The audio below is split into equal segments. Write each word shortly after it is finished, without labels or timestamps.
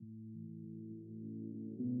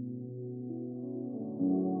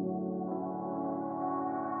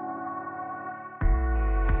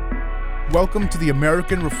Welcome to the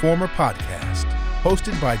American Reformer Podcast,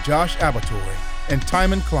 hosted by Josh Abatoy and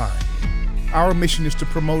Timon Klein. Our mission is to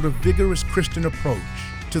promote a vigorous Christian approach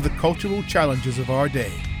to the cultural challenges of our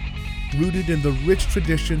day, rooted in the rich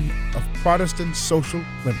tradition of Protestant social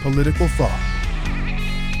and political thought.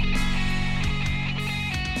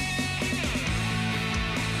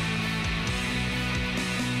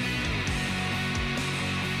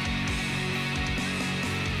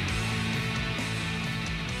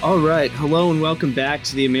 All right. Hello and welcome back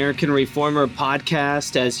to the American Reformer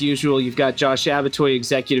Podcast. As usual, you've got Josh Abatoy,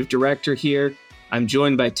 Executive Director here. I'm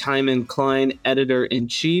joined by Timon Klein,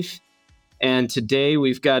 Editor-in-Chief. And today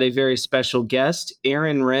we've got a very special guest,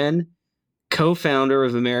 Renn, co-founder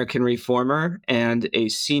of American Reformer and a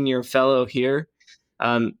senior fellow here.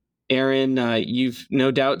 Renn, you've no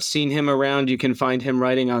doubt seen him around. You can find him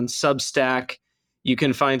writing on Substack. You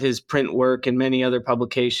can find his print work in many other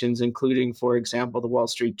publications, including, for example, the Wall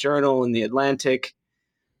Street Journal and the Atlantic,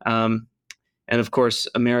 and of course,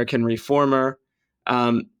 American Reformer.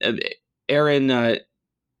 Renn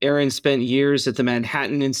spent years at the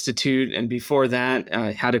Manhattan Institute, and before that,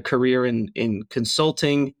 had a career in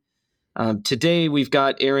consulting. Today, we've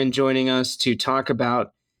got Renn joining us to talk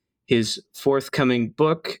about his forthcoming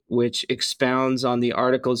book, which expounds on the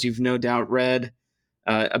articles you've no doubt read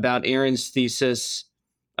about Renn's thesis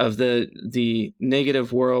of the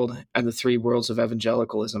negative world and the three worlds of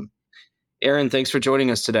evangelicalism. Renn, thanks for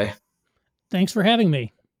joining us today. Thanks for having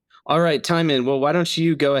me. All right, Timon, well, why don't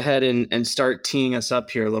you go ahead and start teeing us up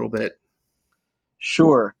here a little bit?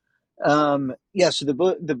 Sure. So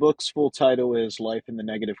the book's full title is Life in the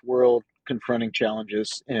Negative World, Confronting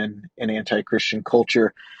Challenges in an Anti-Christian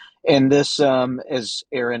Culture. And this, as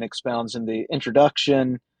Renn expounds in the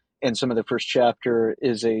introduction, and some of the first chapter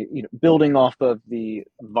is building off of the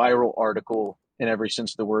viral article, in every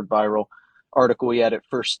sense of the word viral, article we had at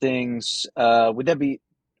First Things. Would that be,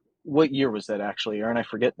 what year was that actually, Renn? I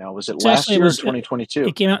forget now. Was it last year or 2022?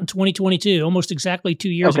 It came out in 2022, almost exactly 2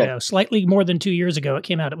 years ago. Slightly more than 2 years ago it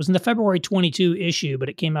came out. It was in the February 22 issue, but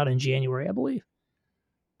it came out in January, I believe.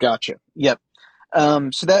 Gotcha. Yep.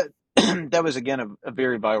 So that that was, again, a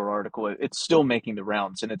very viral article. It's still making the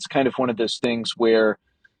rounds, and it's kind of one of those things where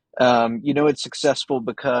it's successful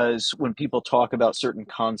because when people talk about certain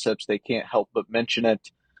concepts, they can't help but mention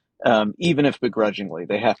it, even if begrudgingly.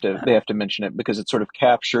 They have to mention it because it's sort of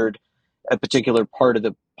captured a particular part of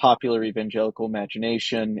the popular evangelical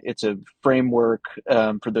imagination. It's a framework,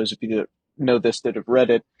 for those of you that know this, that have read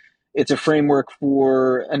it. It's a framework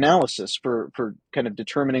for analysis, for kind of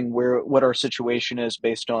determining what our situation is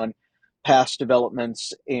based on past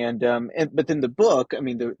developments. But then the book,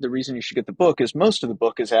 the reason you should get the book is most of the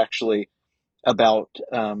book is actually about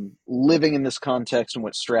living in this context and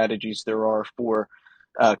what strategies there are for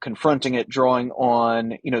confronting it, drawing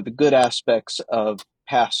on, the good aspects of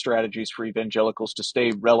past strategies for evangelicals to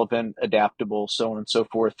stay relevant, adaptable, so on and so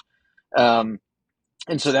forth. And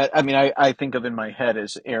so that, I think of in my head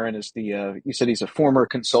as Renn is you said he's a former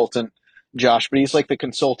consultant, Josh, but he's like the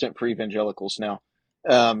consultant for evangelicals now.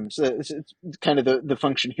 So it's kind of the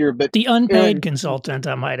function here, but the unpaid consultant,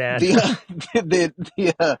 I might add.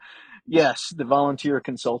 Yes, the volunteer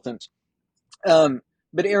consultant. But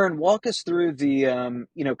Renn, walk us through the, I'm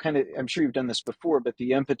sure you've done this before, but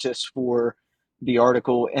the impetus for the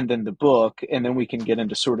article and then the book, and then we can get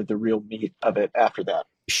into sort of the real meat of it after that.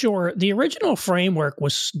 Sure. The original framework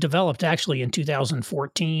was developed actually in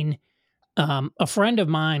 2014. A friend of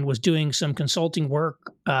mine was doing some consulting work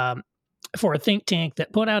for a think tank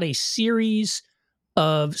that put out a series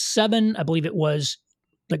of 7, I believe it was,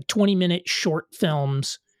 like 20-minute short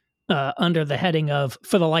films under the heading of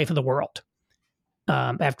For the Life of the World,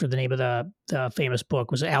 after the name of the famous book.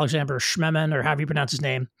 Was it Alexander Schmemann, or however you pronounce his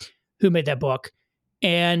name, who made that book?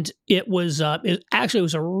 And it was it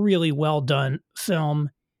was a really well done film.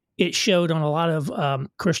 It showed on a lot of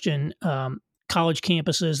Christian college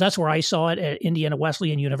campuses. That's where I saw it, at Indiana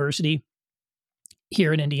Wesleyan University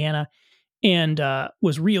here in Indiana, and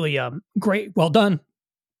was really great, well done.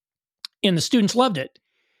 And the students loved it.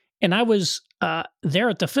 And I was there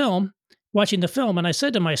at the film, watching the film, and I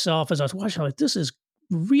said to myself as I was watching, like, this is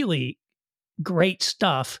really great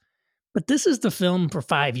stuff, but this is the film for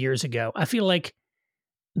 5 years ago. I feel like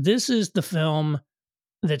this is the film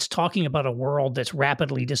that's talking about a world that's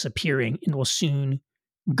rapidly disappearing and will soon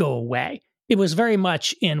go away. It was very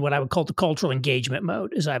much in what I would call the cultural engagement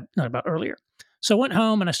mode, as I've known about earlier. So I went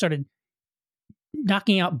home and I started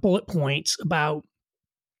knocking out bullet points about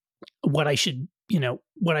what I should,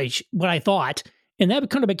 what I thought, and that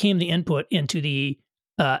kind of became the input into the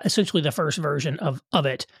essentially the first version of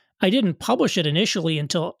it. I didn't publish it initially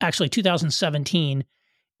until actually 2017,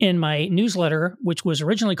 in my newsletter, which was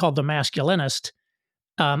originally called The Masculinist,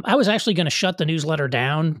 I was actually going to shut the newsletter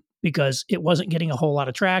down because it wasn't getting a whole lot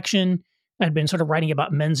of traction. I'd been sort of writing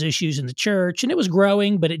about men's issues in the church, and it was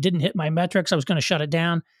growing, but it didn't hit my metrics. I was going to shut it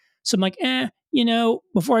down. So I'm like,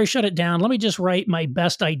 before I shut it down, let me just write my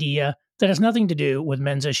best idea that has nothing to do with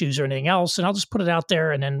men's issues or anything else, and I'll just put it out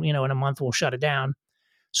there, and then, in a month we'll shut it down.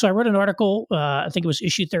 So I wrote an article, I think it was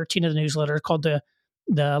issue 13 of the newsletter, called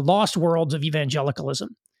The Lost Worlds of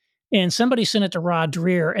Evangelicalism. And somebody sent it to Rod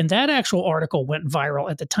Dreher, and that actual article went viral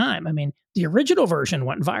at the time. I mean, the original version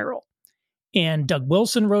went viral. And Doug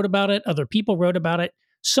Wilson wrote about it. Other people wrote about it.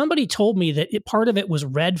 Somebody told me that part of it was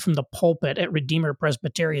read from the pulpit at Redeemer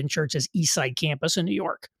Presbyterian Church's East Side campus in New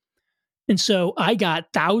York. And so I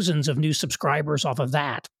got thousands of new subscribers off of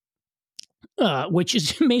that, which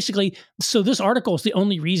is basically, so this article is the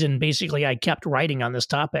only reason basically I kept writing on this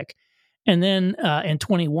topic. And then in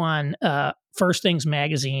 21, First Things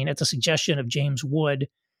Magazine, at the suggestion of James Wood,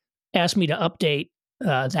 asked me to update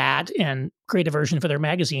that and create a version for their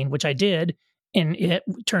magazine, which I did, and it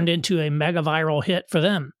turned into a mega viral hit for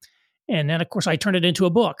them. And then, of course, I turned it into a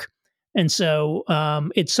book. And so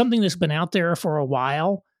it's something that's been out there for a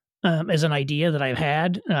while as an idea that I've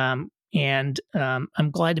had, and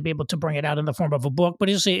I'm glad to be able to bring it out in the form of a book. But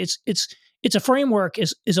as I say, it's a framework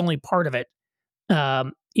is only part of it.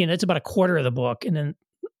 It's about a quarter of the book, and then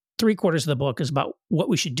 3/4 of the book is about what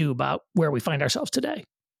we should do about where we find ourselves today.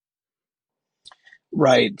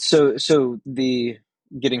 Right. So the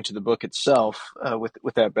getting to the book itself,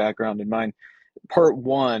 with that background in mind, part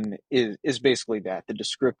one is basically that, the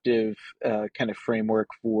descriptive kind of framework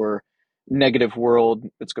for negative world.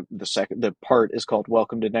 The part is called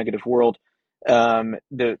Welcome to Negative World.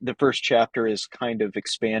 The first chapter is kind of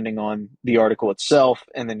expanding on the article itself,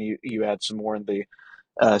 and then you add some more in the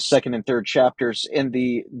second and third chapters. And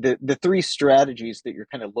the three strategies that you're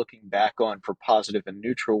kind of looking back on for positive and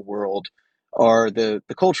neutral world are the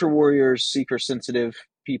culture warriors, seeker sensitive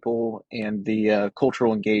people, and the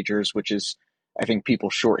cultural engagers, which is, I think people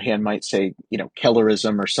shorthand might say,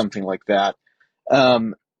 Kellerism or something like that.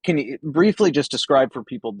 Can you briefly just describe for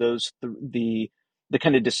people those the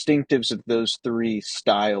kind of distinctives of those three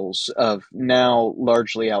styles of now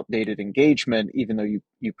largely outdated engagement, even though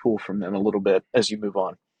you pull from them a little bit as you move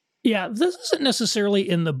on? Yeah, this isn't necessarily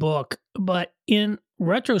in the book, but in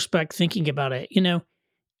retrospect, thinking about it,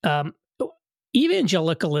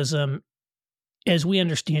 evangelicalism, as we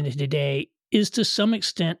understand it today, is to some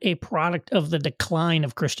extent a product of the decline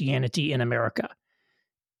of Christianity in America.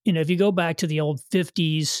 If you go back to the old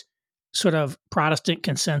 50s sort of Protestant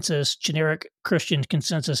consensus, generic Christian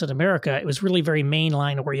consensus in America, it was really very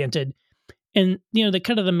mainline oriented. And, the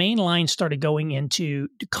kind of the main line started going into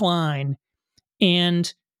decline.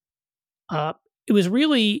 And it was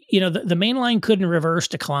really, the main line couldn't reverse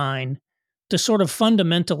decline. The sort of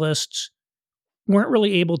fundamentalists weren't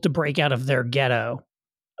really able to break out of their ghetto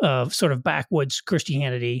of sort of backwoods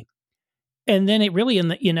Christianity. And then it really,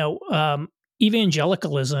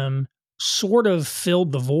 evangelicalism sort of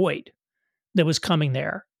filled the void that was coming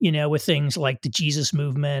there, with things like the Jesus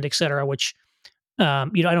movement, et cetera, which, I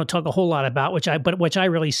don't talk a whole lot about, which I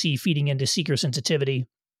really see feeding into seeker sensitivity.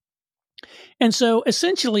 And so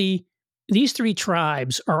essentially, these three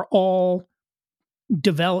tribes are all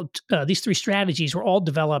developed, these three strategies were all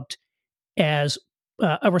developed as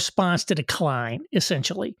a response to decline,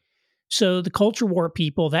 essentially. So the culture war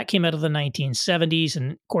people, that came out of the 1970s,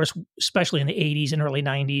 and of course, especially in the 80s and early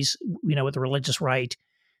 90s, with the religious right.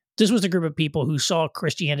 This was a group of people who saw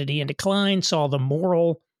Christianity in decline, saw the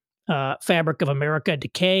moral fabric of America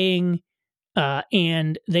decaying,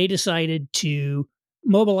 and they decided to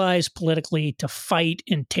mobilize politically to fight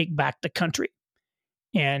and take back the country.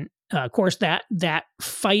 And of course, that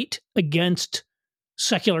fight against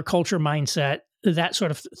secular culture mindset, that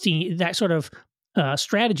sort of theme, that sort of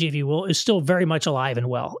strategy, if you will, is still very much alive and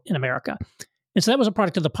well in America. And so that was a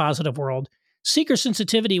product of the positive world. Seeker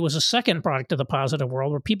sensitivity was a second product of the positive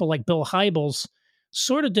world, where people like Bill Hybels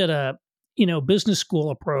sort of did a business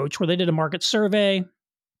school approach where they did a market survey.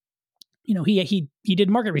 He did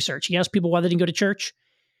market research. He asked people why they didn't go to church.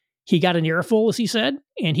 He got an earful, as he said,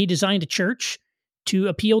 and he designed a church to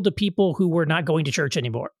appeal to people who were not going to church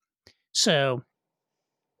anymore. So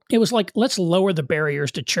it was like, let's lower the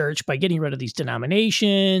barriers to church by getting rid of these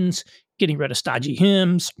denominations, getting rid of stodgy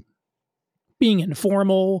hymns, being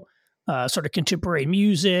informal, sort of contemporary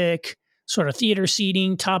music, sort of theater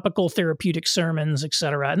seating, topical therapeutic sermons,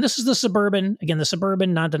 etc. And this is the suburban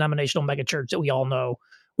non-denominational megachurch that we all know,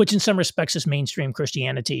 which in some respects is mainstream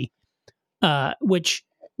Christianity, which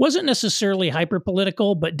wasn't necessarily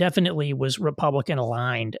hyper-political, but definitely was Republican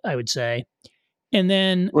aligned, I would say. And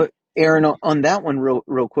then, Well, Aaron, on that one,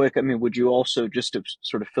 real quick, I mean, would you also, just to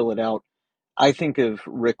sort of fill it out, I think of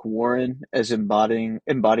Rick Warren as embodying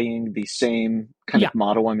the same kind yeah, of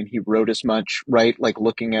model. I mean, he wrote as much, right? Like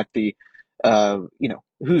looking at the,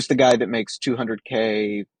 who's the guy that makes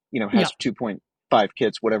 200K, yeah, has 2.5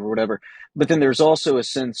 kids, whatever. But then there's also a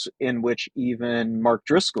sense in which even Mark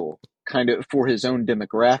Driscoll kind of, for his own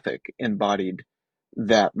demographic, embodied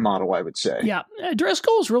that model, I would say. yeah.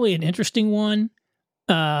 Driscoll's really an interesting one.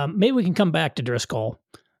 Maybe we can come back to Driscoll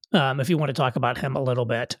if you want to talk about him a little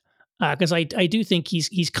bit, because I do think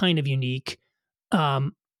he's kind of unique.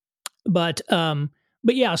 Um, but um,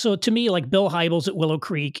 but yeah, so to me, like Bill Hybels at Willow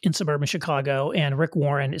Creek in suburban Chicago and Rick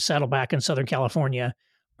Warren at Saddleback in Southern California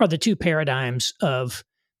are the two paradigms of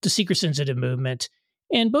the seeker sensitive movement,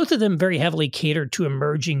 and both of them very heavily catered to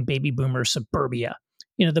emerging baby boomer suburbia.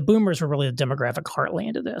 The boomers were really the demographic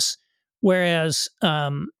heartland of this, whereas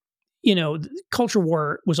culture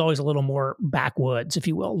war was always a little more backwoods, if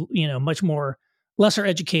you will, much more lesser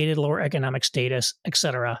educated, lower economic status, et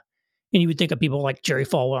cetera. And you would think of people like Jerry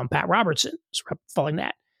Falwell and Pat Robertson following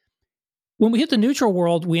that. When we hit the neutral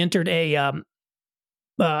world, we entered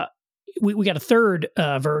we got a third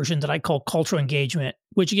version that I call cultural engagement,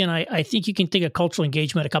 which again, I think you can think of cultural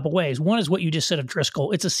engagement a couple ways. One is what you just said of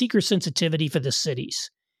Driscoll. It's a seeker sensitivity for the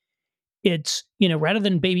cities. It's, rather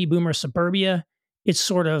than baby boomer suburbia, it's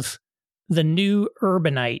sort of the new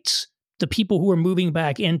urbanites, the people who are moving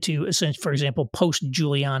back into, for example, post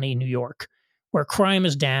Giuliani New York, where crime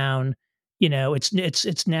is down.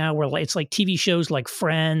 It's now where it's like TV shows like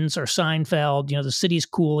Friends or Seinfeld. The city's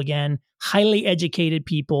cool again. Highly educated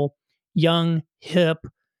people, young, hip,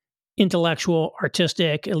 intellectual,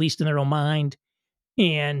 artistic, at least in their own mind,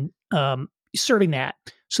 and serving that.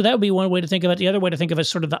 So that would be one way to think of it. The other way to think of it is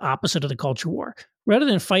sort of the opposite of the culture war. Rather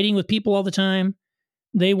than fighting with people all the time,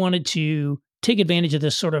 they wanted to take advantage of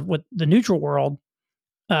this sort of what the neutral world,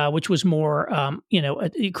 which was more,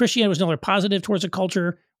 Christianity was another positive towards a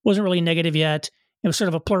culture, wasn't really negative yet. It was sort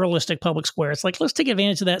of a pluralistic public square. It's like, let's take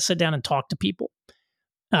advantage of that, sit down and talk to people.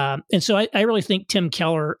 And so I really think Tim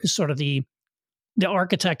Keller is sort of the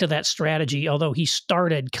architect of that strategy, although he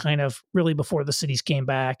started kind of really before the cities came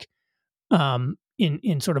back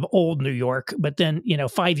in sort of old New York. But then,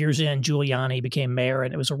 5 years in, Giuliani became mayor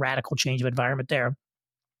and it was a radical change of environment there.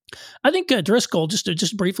 I think Driscoll,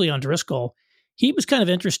 just briefly on Driscoll, he was kind of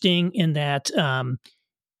interesting in that,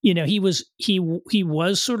 he was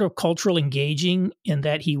sort of cultural engaging in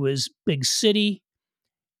that he was big city.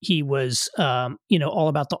 He was, all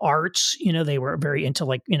about the arts. They were very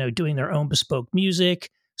into doing their own bespoke music,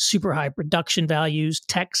 super high production values,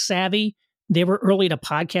 tech savvy. They were early to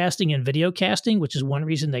podcasting and video casting, which is one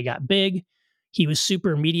reason they got big. He was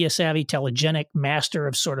super media savvy, telegenic, master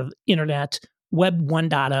of sort of internet, Web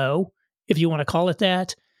 1.0, if you want to call it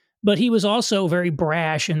that. But he was also very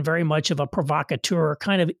brash and very much of a provocateur,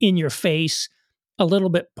 kind of in your face, a little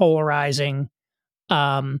bit polarizing.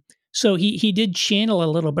 So he did channel a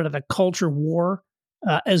little bit of the culture war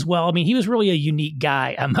as well. I mean, he was really a unique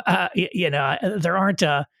guy. There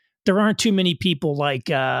aren't too many people like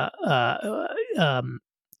him,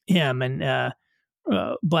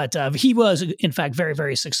 but he was in fact very,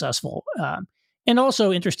 very successful. And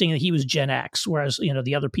also interesting that he was Gen X, whereas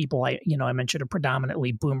the other people I mentioned are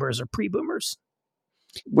predominantly boomers or pre-boomers.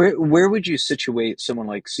 Where would you situate someone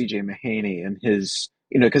like C.J. Mahaney and his,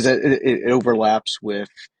 because it overlaps with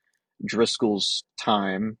Driscoll's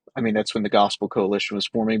time. I mean, that's when the Gospel Coalition was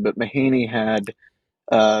forming, but Mahaney had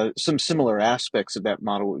some similar aspects of that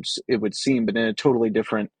model, it would seem, but in a totally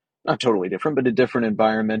different, not totally different, but a different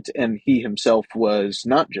environment. And he himself was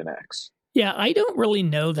not Gen X. Yeah, I don't really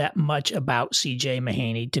know that much about C.J.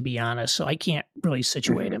 Mahaney, to be honest, so I can't really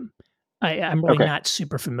situate him. I'm really not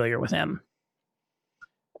super familiar with him.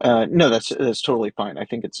 No, that's totally fine. I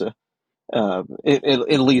think it's at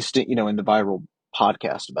least in the viral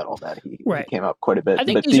podcast about all that he came up quite a bit. I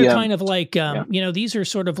think these are kind of like these are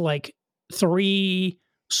sort of like three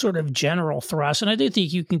sort of general thrusts, and I do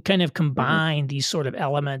think you can kind of combine these sort of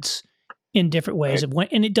elements in different ways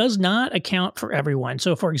and it does not account for everyone.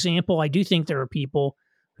 So, for example, I do think there are people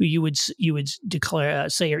who you would declare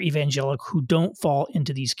say are evangelical who don't fall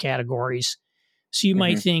into these categories. So you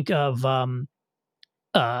might think of the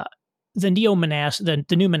new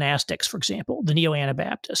monastics, for example, the neo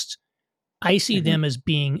Anabaptists. I see them as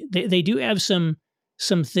being they do have some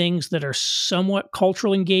things that are somewhat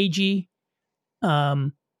cultural engagey,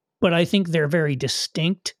 but I think they're very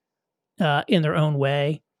distinct in their own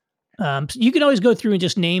way. So you can always go through and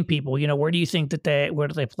just name people. Where do you think where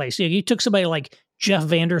do they place? You took somebody like Jeff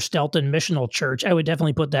Vanderstelten Missional Church. I would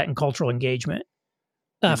definitely put that in cultural engagement.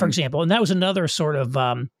 for example. And that was another sort of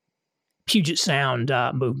Puget Sound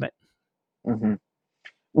movement. Mm-hmm.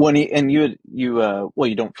 Well,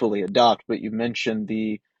 you don't fully adopt, but you mentioned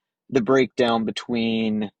the breakdown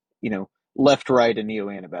between, left, right, and neo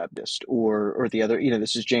Anabaptist, or the other.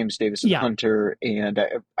 This is James Davis and Yeah. Hunter, and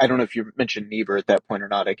I don't know if you mentioned Niebuhr at that point or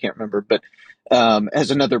not. I can't remember, but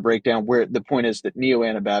as another breakdown, where the point is that neo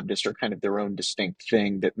Anabaptists are kind of their own distinct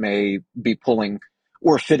thing that may be pulling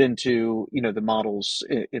or fit into the models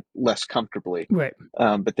less comfortably, Right.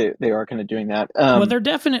 but they are kind of doing that. Well, they're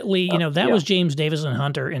definitely, that yeah. was James Davis and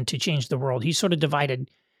Hunter and To Change the World. He sort of divided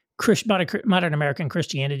modern American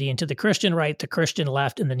Christianity into the Christian right, the Christian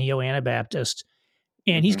left, and the neo-Anabaptist.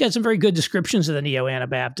 And he's got some very good descriptions of the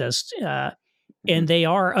neo-Anabaptists. And they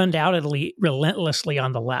are undoubtedly relentlessly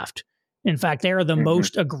on the left. In fact, they are the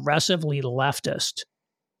most aggressively leftist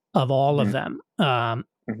of all of them,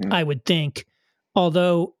 I would think.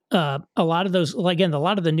 Although a lot of those, again, a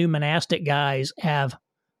lot of the new monastic guys have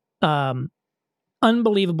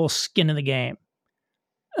unbelievable skin in the game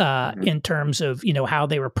in terms of, how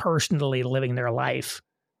they were personally living their life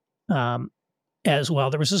as well.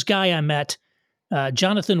 There was this guy I met,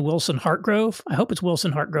 Jonathan Wilson Hartgrove. I hope it's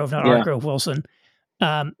Wilson Hartgrove, not Hartgrove Wilson.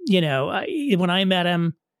 When I met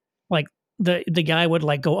him, like the guy would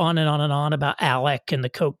like go on and on and on about Alec and the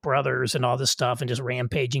Koch brothers and all this stuff and just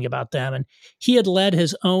rampaging about them. And he had led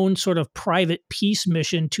his own sort of private peace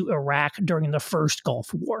mission to Iraq during the first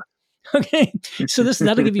Gulf War. Okay. So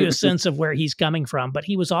that'll give you a sense of where he's coming from. But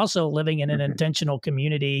he was also living in an intentional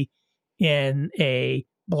community in a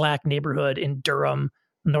Black neighborhood in Durham,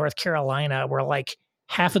 North Carolina, where like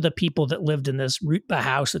half of the people that lived in this Rutba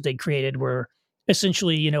house that they created were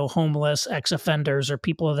essentially, homeless ex-offenders or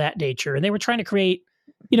people of that nature. And they were trying to create,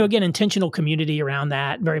 again, intentional community around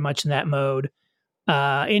that, very much in that mode.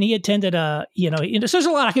 And he attended there's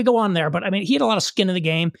a lot I could go on there, but I mean, he had a lot of skin in the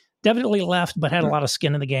game, definitely left, but had a lot of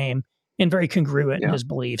skin in the game and very congruent in his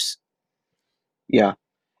beliefs. Yeah.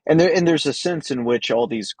 And there's a sense in which all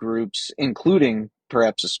these groups, including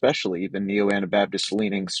perhaps especially even neo-Anabaptist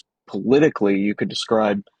leanings politically, you could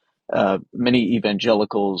describe many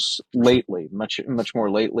evangelicals lately, much more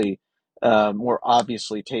lately, more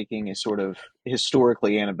obviously taking a sort of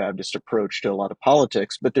historically Anabaptist approach to a lot of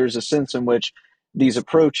politics. But there's a sense in which these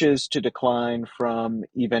approaches to decline from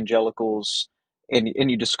evangelicals, and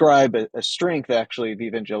you describe a strength actually of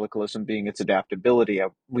evangelicalism being its adaptability.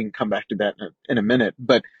 We can come back to that in a minute,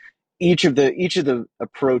 but each of the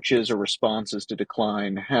approaches or responses to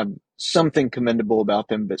decline have something commendable about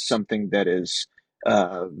them, but something that is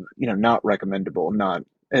not recommendable,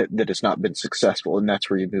 that has not been successful, and that's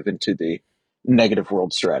where you move into the negative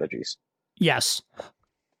world strategies. Yes.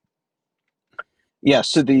 Yeah.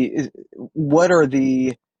 So maybe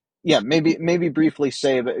briefly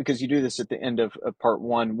say, because you do this at the end of part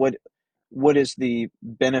one, what is the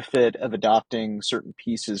benefit of adopting certain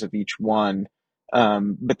pieces of each one,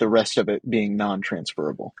 but the rest of it being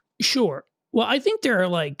non-transferable? Sure. Well, I think there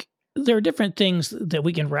are different things that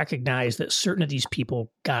we can recognize that certain of these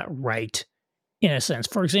people got right, in a sense.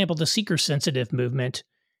 For example, the seeker-sensitive movement.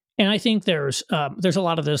 And I think there's a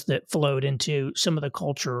lot of this that flowed into some of the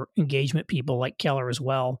culture engagement people like Keller as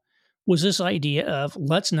well, was this idea of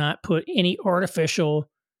let's not put any artificial,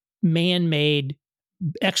 man-made,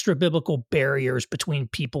 extra-biblical barriers between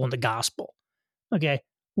people and the gospel. Okay?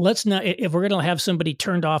 Let's not, if we're going to have somebody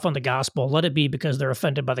turned off on the gospel, let it be because they're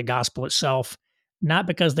offended by the gospel itself, not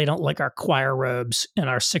because they don't like our choir robes and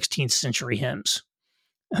our 16th century hymns.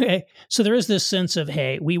 Okay. So there is this sense of,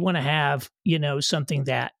 hey, we want to have, something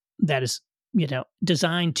that is,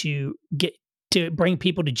 designed to bring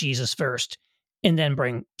people to Jesus first and then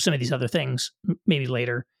bring some of these other things maybe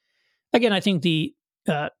later. Again, I think the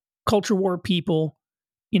culture war people,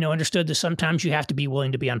 understood that sometimes you have to be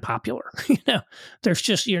willing to be unpopular. There's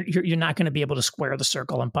just, you're not going to be able to square the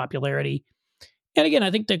circle on popularity. And again,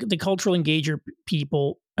 I think the cultural engager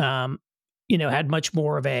people, had much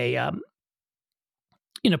more of an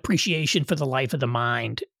appreciation for the life of the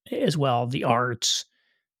mind as well, the arts,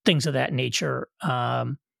 things of that nature.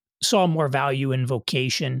 Saw more value in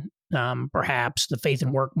vocation, perhaps. The faith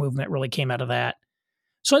and work movement really came out of that.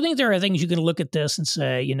 So I think there are things you can look at this and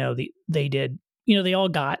say, they did,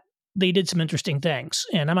 they did some interesting things.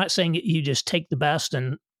 And I'm not saying you just take the best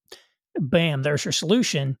and bam, there's your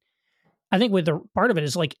solution. I think with the part of it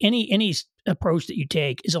is like any approach that you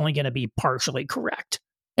take is only going to be partially correct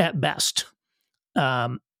at best.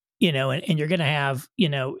 And you're going to have,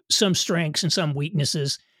 some strengths and some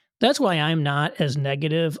weaknesses. That's why I'm not as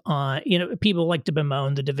negative on, people like to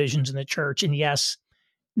bemoan the divisions in the church. And yes,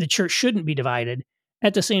 the church shouldn't be divided.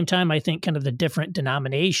 At the same time, I think kind of the different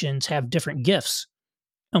denominations have different gifts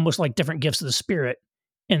almost like different gifts of the Spirit,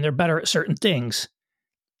 and they're better at certain things.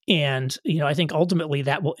 And, I think ultimately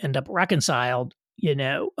that will end up reconciled,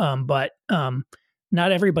 but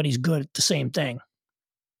not everybody's good at the same thing.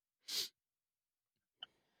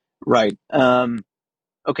 Right.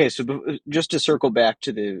 Okay, so just to circle back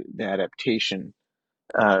to the adaptation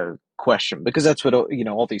question, because that's what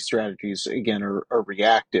all these strategies again are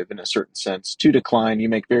reactive in a certain sense to decline. You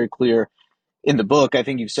make very clear in the book. I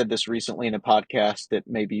think you've said this recently in a podcast that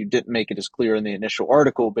maybe you didn't make it as clear in the initial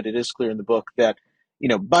article, but it is clear in the book that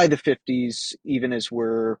by the 50s, even as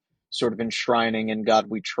we're sort of enshrining in God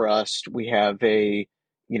we trust, we have I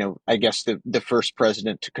guess the first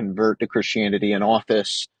president to convert to Christianity in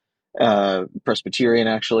office, Presbyterian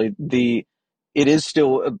actually. It is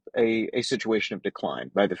still a situation of decline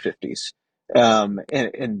by the 50s.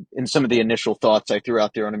 And in some of the initial thoughts I threw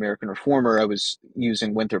out there on American Reformer, I was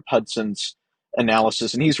using Winthrop Hudson's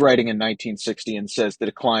analysis, and he's writing in 1960 and says the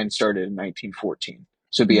decline started in 1914.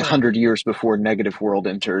 So it'd be 100 years before Negative World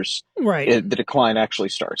enters. Right. The decline actually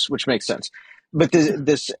starts, which makes sense. But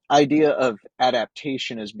this idea of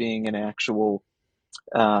adaptation as being an actual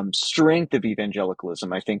strength of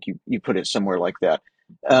evangelicalism, I think you put it somewhere like that,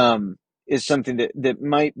 is something that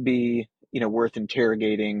might be worth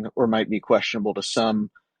interrogating or might be questionable to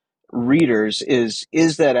some readers.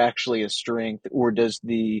 Is that actually a strength, or does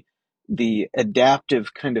the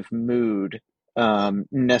adaptive kind of mood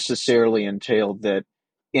necessarily entail that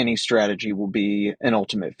any strategy will be an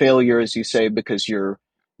ultimate failure, as you say, because you're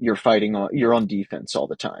you're on defense all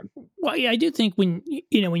the time? Well, yeah, I do think when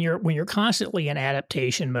you're constantly in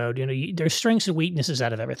adaptation mode, there's strengths and weaknesses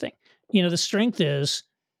out of everything. The strength is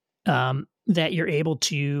that you're able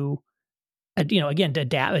to, again, to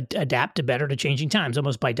adapt to better to changing times,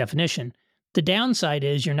 almost by definition. The downside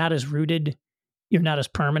is you're not as rooted, you're not as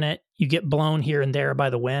permanent. You get blown here and there by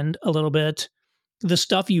the wind a little bit. The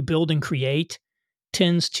stuff you build and create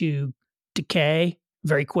tends to decay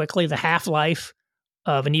very quickly. The half-life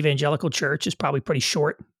of an evangelical church is probably pretty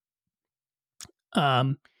short,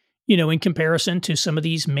 in comparison to some of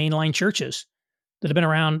these mainline churches that have been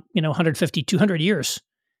around, 150, 200 years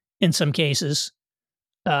in some cases.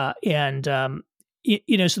 So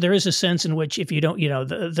there is a sense in which if you don't,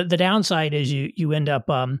 the downside is you end up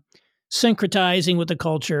syncretizing with the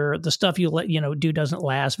culture. The stuff you do doesn't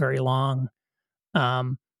last very long.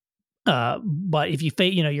 But if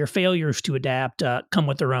your failures to adapt come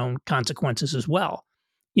with their own consequences as well.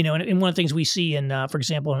 And one of the things we see in, for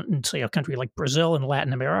example, in say a country like Brazil and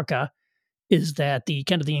Latin America, is that the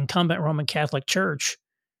incumbent Roman Catholic Church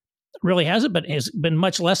really has been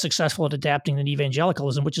much less successful at adapting than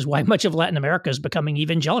evangelicalism, which is why much of Latin America is becoming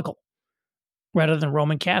evangelical rather than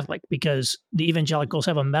Roman Catholic, because the evangelicals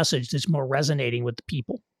have a message that's more resonating with the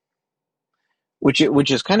people. Which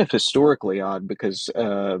is kind of historically odd, because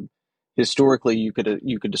historically you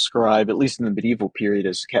could describe, at least in the medieval period,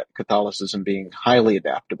 as Catholicism being highly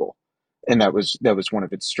adaptable, and that was one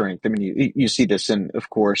of its strengths. I mean, you see this in, of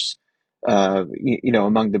course,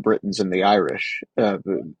 among the Britons and the Irish,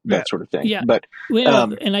 that sort of thing. Yeah, but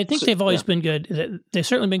and I think they've always been good. They've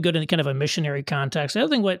certainly been good in kind of a missionary context. The other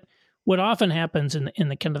thing, what often happens in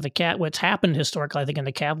the kind of what's happened historically, I think, in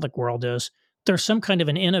the Catholic world is there's some kind of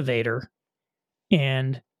an innovator,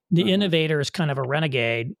 and the innovator is kind of a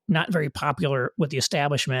renegade, not very popular with the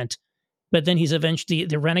establishment, but then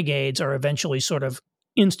the renegades are eventually sort of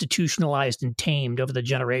institutionalized and tamed over the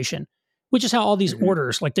generation, which is how all these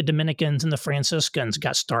orders like the Dominicans and the Franciscans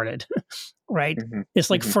got started, right? It's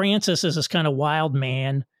like Francis is this kind of wild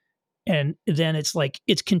man, and then it's like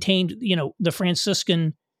it's contained, the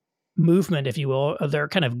Franciscan movement, if you will, of their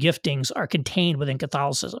kind of giftings are contained within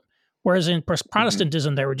Catholicism. Whereas in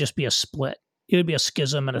Protestantism, there would just be a split. It would be a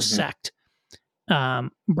schism and a sect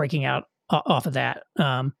breaking out off of that,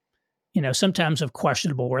 sometimes of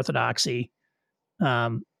questionable orthodoxy.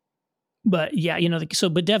 But yeah,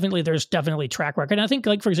 but definitely there's definitely track record. And I think,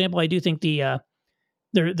 like, for example, I do think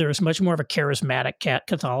there's much more of a charismatic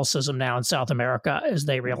Catholicism now in South America, as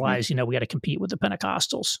they realize, we got to compete with the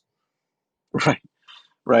Pentecostals.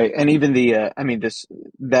 Right. And even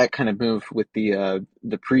that kind of move with the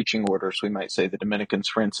preaching orders, we might say, the Dominicans,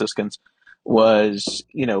 Franciscans, was,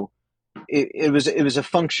 it was a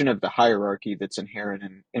function of the hierarchy that's inherent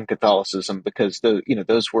in Catholicism, because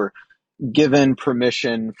those were given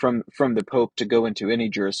permission from the Pope to go into any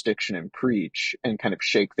jurisdiction and preach and kind of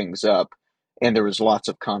shake things up. And there was lots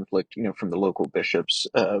of conflict, from the local bishops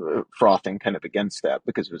frothing kind of against that,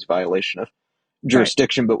 because it was a violation of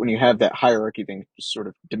jurisdiction. Right. But when you have that hierarchy being sort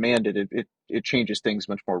of demanded, it changes things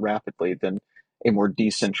much more rapidly than a more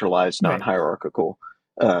decentralized, non-hierarchical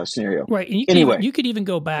scenario. Right. And Anyway, you could even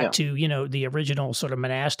go back yeah. to, the original sort of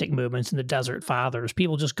monastic movements and the Desert Fathers,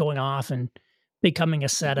 people just going off and becoming Mhm.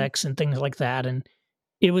 ascetics and things like that. And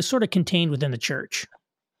it was sort of contained within the church.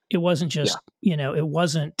 It wasn't Yeah. just, it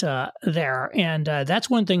wasn't there. And that's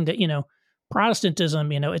one thing that,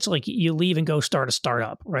 Protestantism, it's like you leave and go start a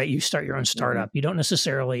startup, right? You start your own Hmm. startup. You don't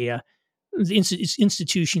necessarily, it's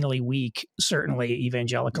institutionally weak, certainly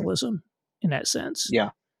evangelicalism in that sense. Yeah.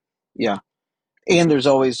 Yeah. And there's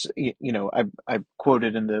always, I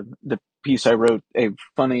quoted in the piece I wrote a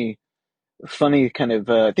funny kind of,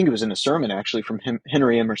 I think it was in a sermon actually from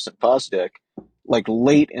Henry Emerson Fosdick, like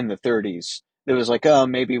late in the 30s. It was like, oh,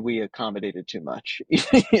 maybe we accommodated too much,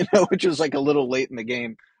 which was like a little late in the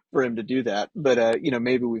game for him to do that. But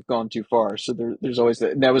maybe we've gone too far. So there's always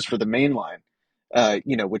that. And that was for the main line,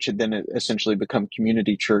 which had then essentially become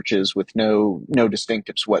community churches with no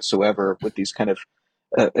distinctives whatsoever, with these kind of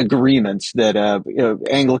agreements that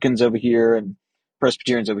Anglicans over here and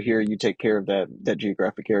Presbyterians over here, you take care of that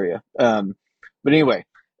geographic area. But anyway,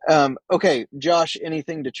 okay, Josh,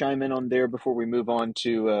 anything to chime in on there before we move on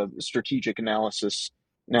to strategic analysis?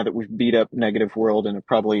 Now that we've beat up negative world in a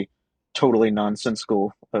probably totally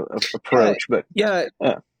nonsensical Yeah, approach, but yeah.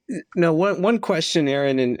 uh, No, one question,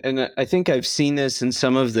 Aaron, and I think I've seen this in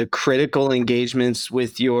some of the critical engagements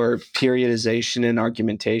with your periodization and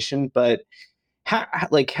argumentation, but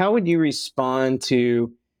how would you respond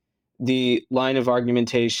to the line of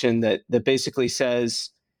argumentation that basically says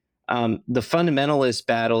the fundamentalist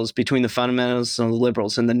battles between the fundamentalists and the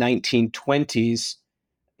liberals in the 1920s,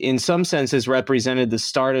 in some senses, represented the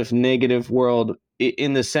start of negative world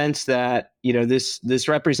in the sense that this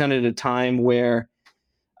represented a time where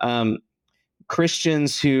um,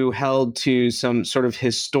 Christians who held to some sort of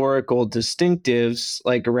historical distinctives,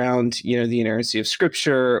 like around the inerrancy of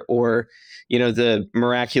Scripture or the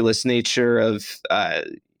miraculous nature of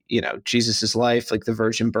Jesus's life, like the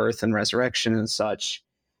virgin birth and resurrection and such,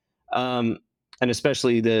 and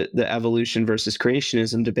especially the evolution versus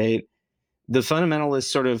creationism debate. The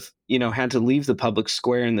fundamentalists sort of had to leave the public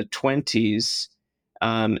square in the 20s,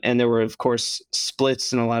 and there were of course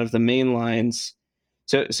splits in a lot of the main lines.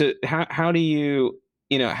 So how do you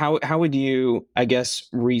how would you, I guess,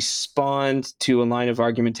 respond to a line of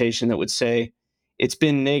argumentation that would say it's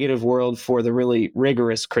been negative world for the really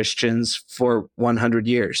rigorous Christians for 100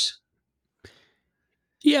 years?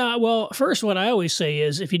 Yeah, well, first, what I always say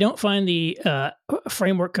is if you don't find the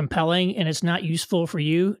framework compelling and it's not useful for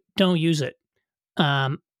you, don't use it.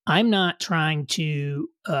 I'm not trying to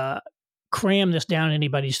cram this down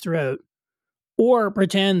anybody's throat or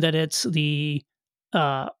pretend that it's the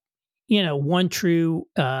uh, one true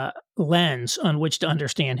lens on which to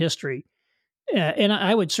understand history. And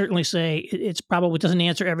I would certainly say it's probably doesn't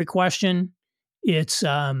answer every question. It's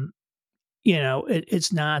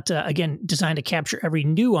it's not again designed to capture every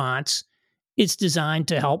nuance. It's designed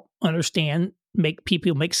to help understand, make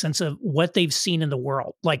people make sense of what they've seen in the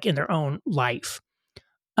world, like in their own life,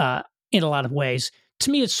 uh, in a lot of ways. To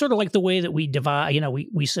me, it's sort of like the way that we divide.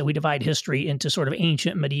 We say we divide history into sort of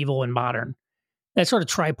ancient, medieval, and modern. That sort of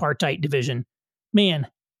tripartite division, man,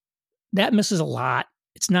 that misses a lot.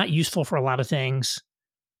 It's not useful for a lot of things,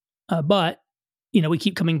 but we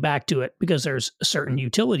keep coming back to it because there's a certain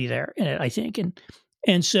utility there in it, I think,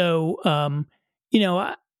 and so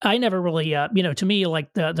I never really to me,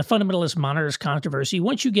 like the fundamentalist monetarist controversy.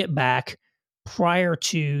 Once you get back prior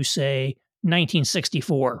to say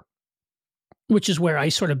 1964, which is where I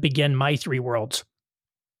sort of begin my three worlds,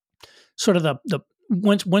 sort of the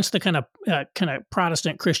once the kind of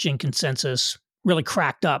Protestant Christian consensus really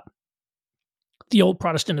cracked up, the old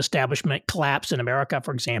Protestant establishment collapsed in America,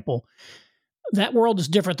 for example. That world is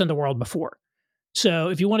different than the world before. So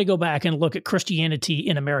if you want to go back and look at Christianity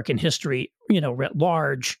in American history, writ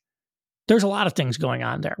large, there's a lot of things going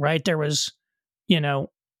on there, right? There was,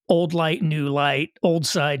 old light, old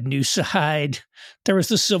side, new side. There was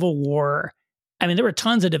the Civil War. I mean, there were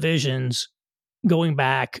tons of divisions going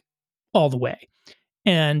back all the way.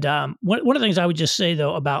 And one of the things I would just say,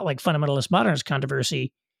 though, about like fundamentalist modernist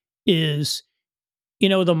controversy is,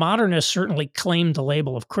 the modernists certainly claimed the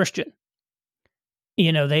label of Christian.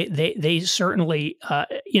 They certainly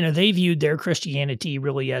they viewed their Christianity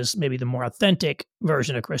really as maybe the more authentic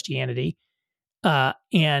version of Christianity,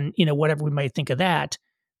 and whatever we might think of that,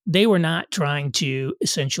 they were not trying to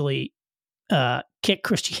essentially kick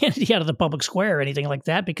Christianity out of the public square or anything like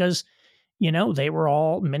that, because they were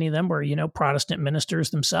all, many of them were Protestant ministers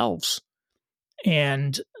themselves,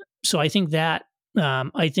 and so I think that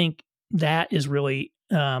is really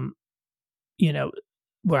where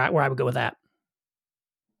I would go with that.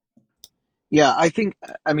 Yeah,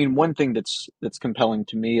 I mean, one thing that's compelling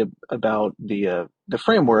to me about the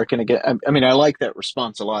framework, and again, I mean, I like that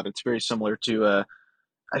response a lot. It's very similar to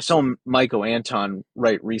I saw Michael Anton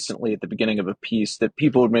write recently at the beginning of a piece that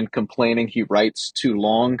people had been complaining he writes too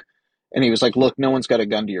long, and he was like, "Look, no one's got a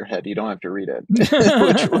gun to your head. You don't have to read it,"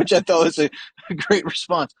 which I thought was a great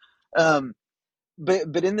response. Um,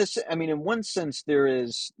 but in this, I mean, in one sense, there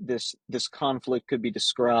is this conflict could be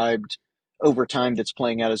described over time that's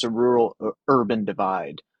playing out as a rural urban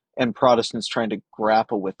divide, and Protestants trying to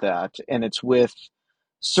grapple with that, and it's with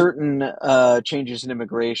certain changes in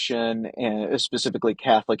immigration, and specifically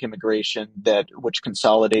Catholic immigration, that which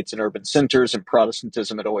consolidates in urban centers, and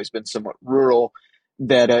Protestantism had always been somewhat rural.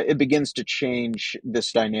 That it begins to change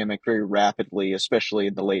this dynamic very rapidly, especially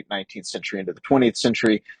in the late 19th century into the 20th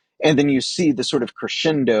century. And then you see the sort of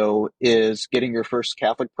crescendo is getting your first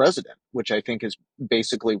Catholic president, which I think is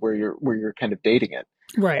basically where you're kind of dating it.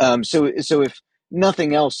 Right. So if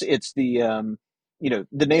nothing else, it's the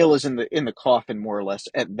nail is in the coffin more or less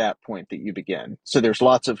at that point that you begin. So there's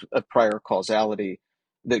lots of prior causality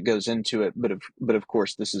that goes into it, but of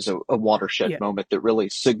course this is a watershed Yeah. moment that really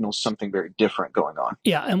signals something very different going on.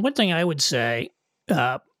 Yeah. And one thing I would say,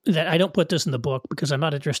 that I don't put this in the book because I'm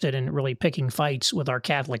not interested in really picking fights with our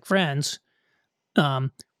Catholic friends.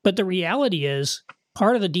 But the reality is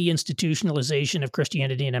part of the deinstitutionalization of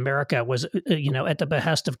Christianity in America was, at the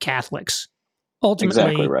behest of Catholics. Ultimately,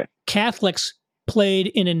 Exactly right. Catholics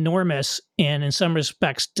played an enormous and in some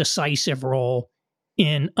respects decisive role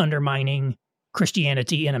in undermining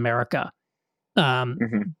Christianity in America.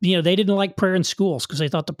 They didn't like prayer in schools because they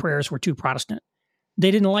thought the prayers were too Protestant. They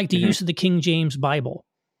didn't like the use of the King James Bible,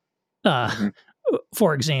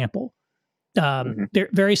 for example. They're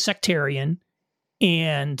very sectarian,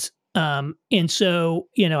 and so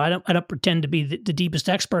I don't pretend to be the deepest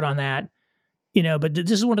expert on that, But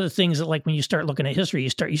this is one of the things that, like, when you start looking at history,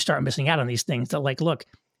 you start missing out on these things. That, like, look,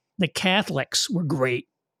 the Catholics were great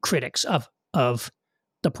critics of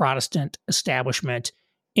the Protestant establishment,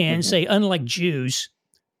 and say, unlike Jews,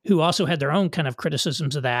 who also had their own kind of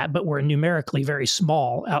criticisms of that, but were numerically very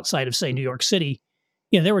small outside of, say, New York City.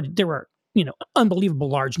 There were unbelievable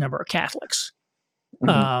large number of Catholics.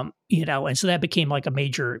 And so that became a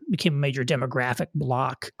major demographic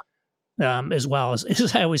block, as well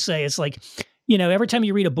as I always say, it's like, every time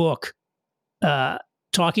you read a book,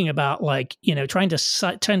 talking about trying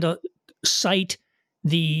to cite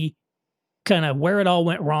the kind of where it all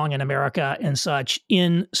went wrong in America and such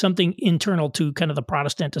in something internal to kind of the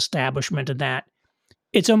Protestant establishment, and that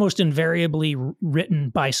it's almost invariably written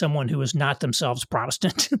by someone who is not themselves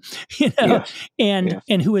Protestant, Yes.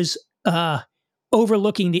 and who is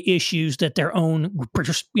overlooking the issues that their own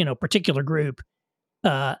particular group,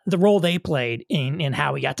 the role they played in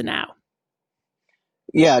how we got to now.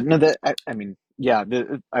 Yeah, no, I mean, yeah,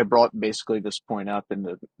 I brought basically this point up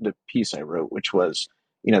in the piece I wrote, which was,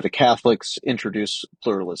 the Catholics introduced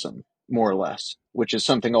pluralism, more or less, which is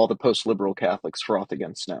something all the post-liberal Catholics froth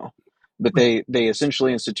against now. But they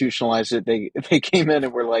essentially institutionalized it. They came in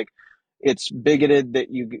and were like, it's bigoted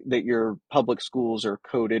that your public schools are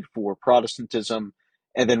coded for Protestantism.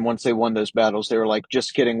 And then once they won those battles, they were like,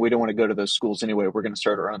 just kidding. We don't want to go to those schools anyway. We're going to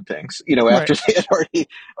start our own things, after they had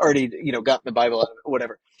already, gotten the Bible out of it,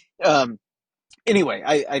 whatever. Anyway,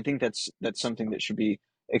 I think that's something that should be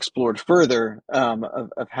explored further,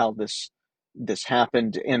 of how this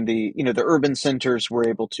happened. And the urban centers were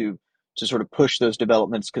able to sort of push those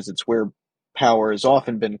developments because it's where power has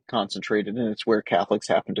often been concentrated, and it's where Catholics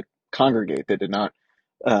happen to congregate. They did not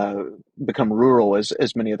become rural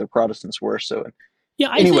as many other Protestants were. So yeah,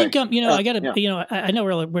 I anyway, think I got to I know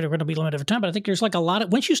we're going to be limited for time, but I think there's a lot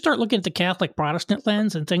of, once you start looking at the Catholic Protestant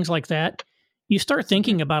lens and things like that, you start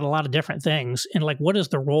thinking about a lot of different things, and what is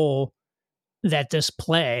the role that this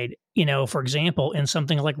played, for example, in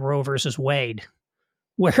something like Roe versus Wade,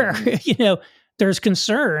 where, there's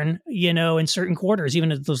concern, in certain quarters,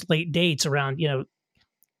 even at those late dates around,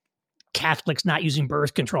 Catholics not using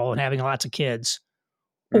birth control and having lots of kids,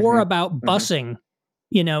 or about busing,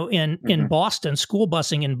 in Boston, school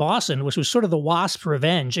busing in Boston, which was sort of the WASP's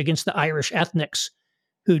revenge against the Irish ethnics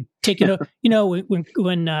who'd taken, when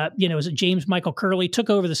was it James Michael Curley took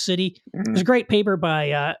over the city? There's a great paper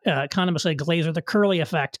by economist like Glazer, The Curley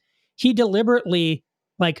Effect. He deliberately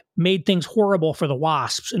made things horrible for the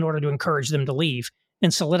WASPs in order to encourage them to leave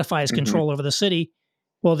and solidify his control over the city.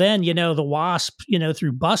 Well, then, the WASP,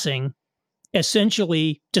 through busing,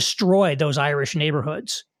 essentially destroyed those Irish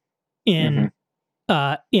neighborhoods in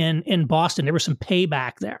Boston. There was some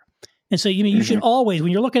payback there. And so, you should always,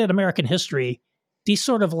 when you're looking at American history, these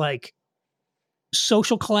sort of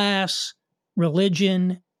social class,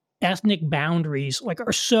 religion, ethnic boundaries like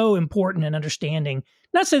are so important in understanding.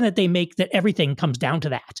 Not saying that they make that everything comes down to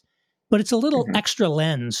that, but it's a little extra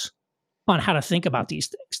lens on how to think about these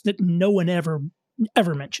things that no one ever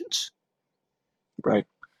mentions. Right.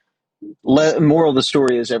 Moral of the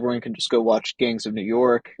story is everyone can just go watch Gangs of New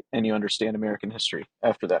York and you understand American history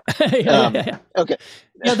after that. Yeah. Okay.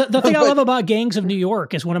 Yeah, the thing I love about Gangs of New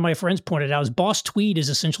York, as one of my friends pointed out, is Boss Tweed is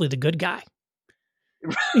essentially the good guy.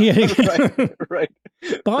 Right.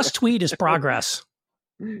 Boss Tweed is progress,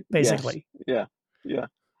 basically. Yes. Yeah.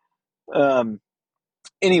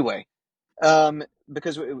 Anyway,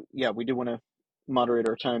 because we do want to moderate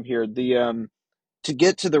our time here. To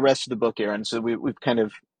get to the rest of the book, Aaron. So we've kind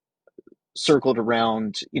of circled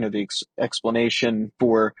around, the explanation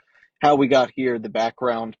for how we got here, the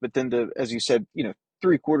background, but then as you said,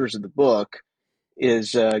 3/4 of the book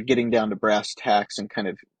is getting down to brass tacks and kind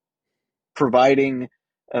of providing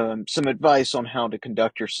some advice on how to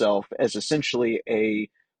conduct yourself as essentially a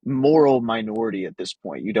moral minority at this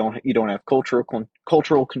point. You don't have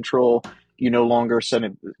cultural control. You no longer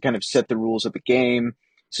kind of set the rules of the game.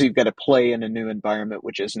 So you've got to play in a new environment,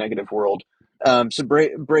 which is negative world. So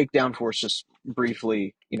break down for us just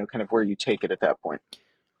briefly, kind of where you take it at that point.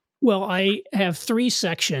 Well, I have 3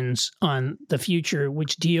 sections on the future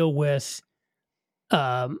which deal with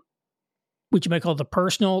which you might call the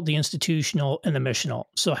personal, the institutional, and the missional.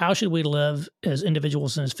 So how should we live as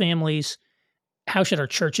individuals and as families? How should our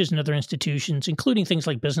churches and other institutions, including things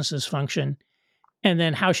like businesses, function? And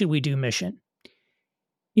then how should we do mission?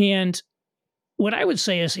 And what I would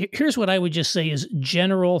say is, here's what I would just say is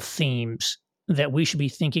general themes that we should be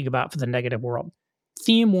thinking about for the negative world.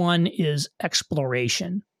 Theme 1 is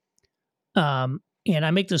exploration. And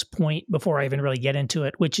I make this point before I even really get into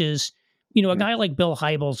it, which is, a guy like Bill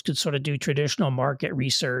Hybels could sort of do traditional market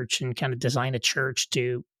research and kind of design a church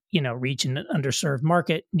to, reach an underserved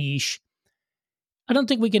market niche. I don't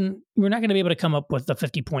think we're not going to be able to come up with the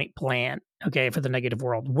 50-point plan, okay, for the negative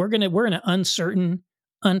world. We're in an uncertain,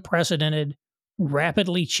 unprecedented,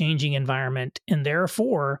 rapidly changing environment. And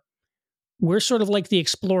therefore, we're sort of like the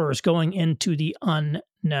explorers going into the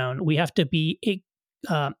unknown. We have to be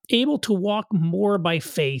able to walk more by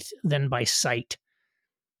faith than by sight.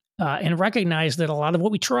 And recognize that a lot of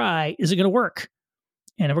what we try isn't going to work.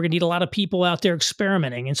 And we're going to need a lot of people out there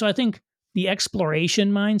experimenting. And so I think the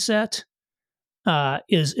exploration mindset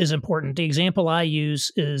is important. The example I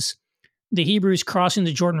use is the Hebrews crossing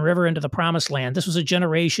the Jordan River into the Promised Land. This was a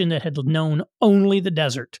generation that had known only the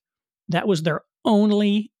desert. That was their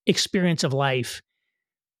only experience of life.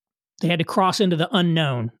 They had to cross into the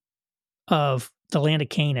unknown of the land of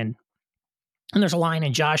Canaan. And there's a line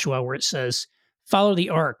in Joshua where it says, "Follow the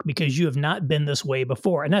ark because you have not been this way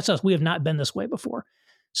before." And that's us. We have not been this way before.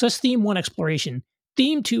 So that's theme 1, exploration.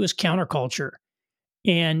 Theme 2 is counterculture.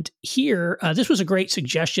 And here, this was a great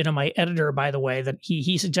suggestion of my editor, by the way, that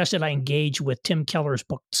he suggested I engage with Tim Keller's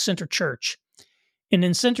book, Center Church. And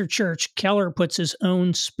in Center Church, Keller puts his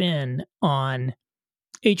own spin on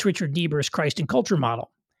H. Richard Niebuhr's Christ and Culture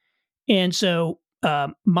model. And so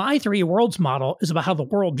my 3 worlds model is about how the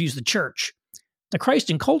world views the church. The Christ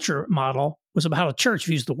and Culture model was about how the church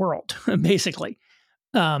views the world, basically.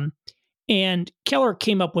 And Keller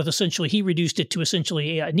came up with he reduced it to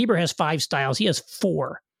essentially, Niebuhr has 5 styles. He has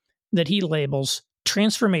 4 that he labels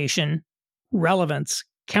transformation, relevance,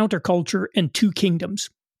 counterculture, and 2 kingdoms.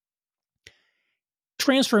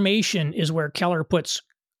 Transformation is where Keller puts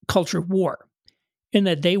culture war, in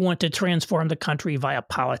that they want to transform the country via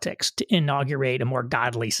politics to inaugurate a more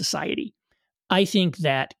godly society. I think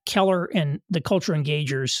that Keller and the culture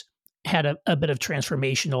engagers had a bit of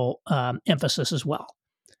transformational emphasis as well.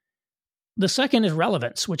 The second is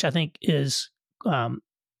relevance, which I think is kind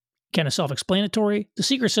of self-explanatory. The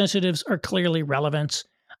seeker-sensitives are clearly relevance.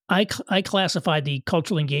 I classify the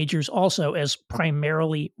cultural engagers also as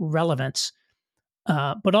primarily relevance,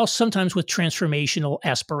 but also sometimes with transformational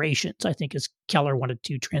aspirations. I think as Keller wanted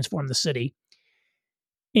to transform the city.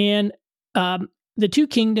 And the 2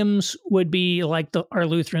 kingdoms would be like our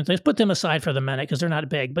Lutheran things. Put them aside for the minute because they're not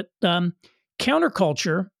big. But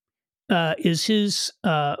counterculture is his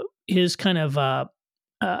kind of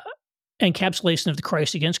encapsulation of the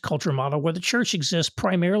Christ against culture model, where the church exists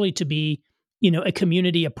primarily to be, a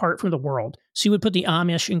community apart from the world. So you would put the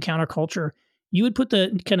Amish in counterculture. You would put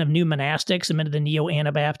the kind of new monastics, and the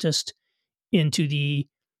neo-Anabaptist, into the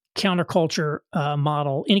counterculture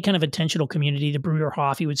model. Any kind of intentional community, the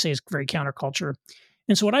Bruderhof, you would say, is very counterculture.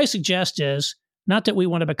 And so what I suggest is not that we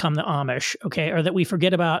want to become the Amish, okay, or that we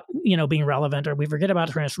forget about, being relevant, or we forget about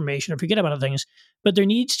transformation, or forget about other things, but there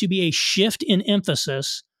needs to be a shift in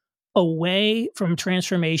emphasis away from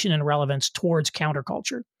transformation and relevance towards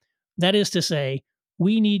counterculture. That is to say,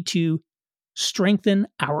 we need to strengthen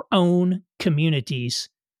our own communities,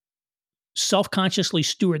 self-consciously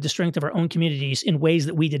steward the strength of our own communities in ways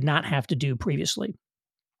that we did not have to do previously.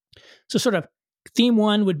 So sort of theme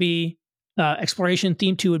 1 would be exploration.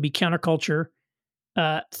 Theme 2 would be counterculture.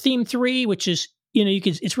 Theme 3, which is,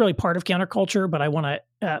 it's really part of counterculture, but I want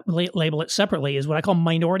to label it separately, is what I call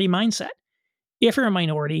minority mindset. If you're a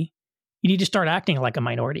minority, you need to start acting like a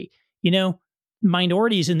minority.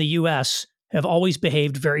 Minorities in the U.S. have always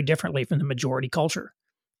behaved very differently from the majority culture.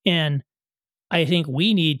 And I think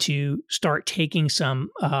we need to start taking some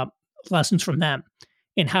lessons from them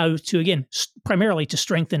and how to, again, primarily to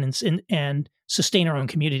strengthen and sustain our own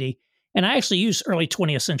community. And I actually use early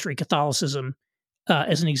 20th century Catholicism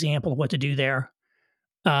as an example of what to do there.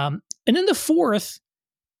 And then the fourth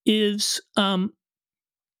is something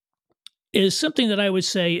that I would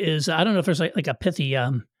say is, I don't know if there's like a pithy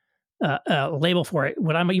label for it.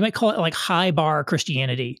 You might call it like high bar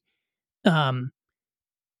Christianity. I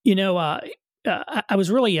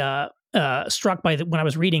was really struck by when I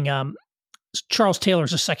was reading Charles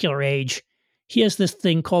Taylor's A Secular Age. He has this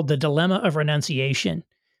thing called the dilemma of renunciation.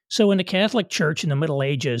 So in the Catholic Church in the Middle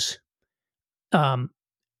Ages,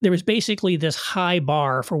 there was basically this high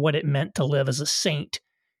bar for what it meant to live as a saint.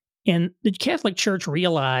 And the Catholic Church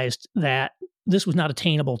realized that this was not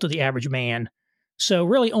attainable to the average man. So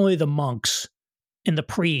really only the monks and the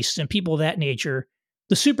priests and people of that nature,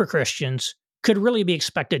 the super Christians, could really be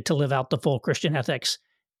expected to live out the full Christian ethics.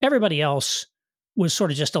 Everybody else was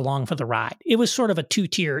sort of just along for the ride. It was sort of a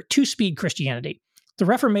two-speed Christianity. The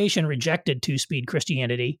Reformation rejected two-speed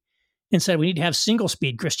Christianity and said we need to have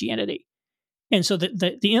single-speed Christianity. And so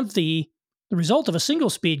the result of a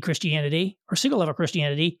single-speed Christianity or single-level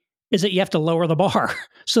Christianity is that you have to lower the bar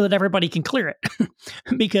so that everybody can clear it,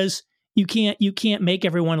 because you can't make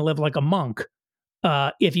everyone live like a monk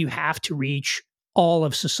if you have to reach all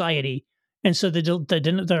of society. And so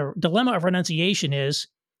the dilemma of renunciation is,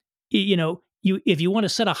 if you want to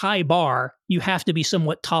set a high bar, you have to be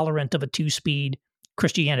somewhat tolerant of a two-speed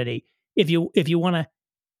Christianity. If you want to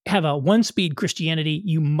have a one-speed Christianity,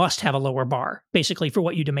 you must have a lower bar, basically, for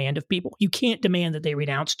what you demand of people. You can't demand that they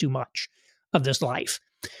renounce too much of this life.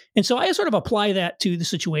 And so I sort of apply that to the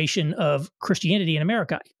situation of Christianity in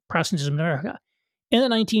America, Protestantism in America. In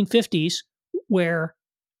the 1950s, where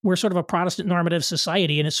we're sort of a Protestant normative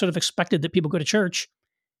society and it's sort of expected that people go to church,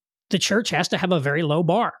 the church has to have a very low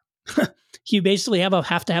bar. You basically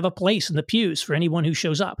have to have a place in the pews for anyone who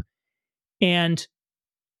shows up. And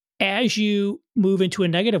as you move into a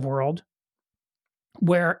negative world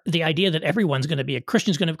where the idea that everyone's going to be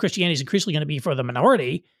Christianity is increasingly going to be for the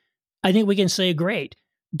minority, I think we can say, great.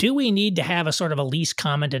 Do we need to have a sort of a least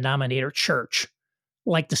common denominator church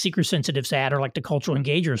like the seeker sensitives had or like the cultural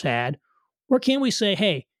engagers had? Or can we say,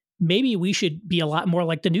 hey, maybe we should be a lot more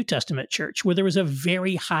like the New Testament church, where there was a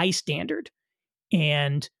very high standard,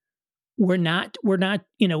 and we're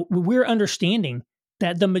understanding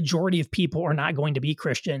that the majority of people are not going to be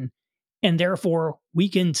Christian, and therefore we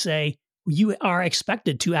can say you are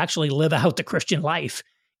expected to actually live out the Christian life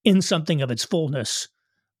in something of its fullness,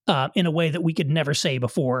 in a way that we could never say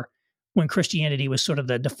before, when Christianity was sort of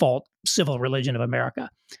the default civil religion of America.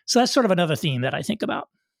 So that's sort of another theme that I think about.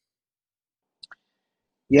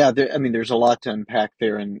 Yeah, there's a lot to unpack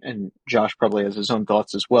there, and Josh probably has his own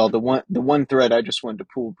thoughts as well. The one thread I just wanted to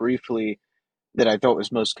pull briefly that I thought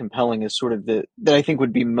was most compelling is sort of that I think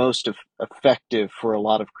would be most effective for a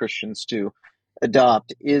lot of Christians to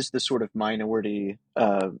adopt is the sort of minority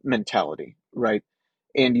mentality, right?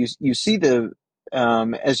 And you see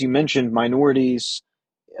as you mentioned, minorities,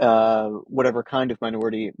 whatever kind of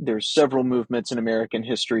minority. There's several movements in American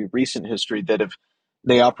history, recent history,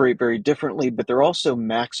 they operate very differently, but they're also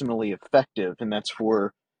maximally effective, and that's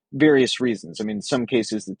for various reasons. I mean, in some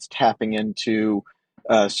cases, it's tapping into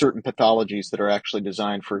certain pathologies that are actually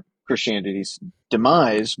designed for Christianity's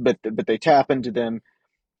demise, but they tap into them,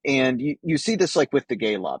 and you see this like with the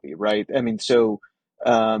gay lobby, right? I mean, so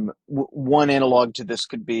one analog to this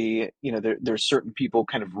could be, there's certain people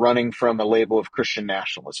kind of running from a label of Christian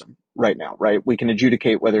nationalism right now, right? We can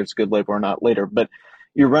adjudicate whether it's a good label or not later, but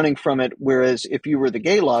you're running from it. Whereas if you were the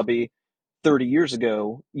gay lobby 30 years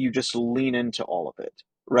ago, you just lean into all of it,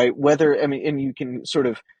 right? And you can sort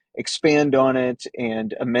of expand on it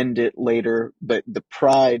and amend it later, but the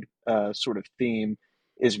pride sort of theme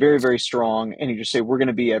is very, very strong. And you just say, we're going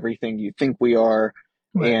to be everything you think we are.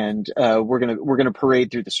 Right. And we're gonna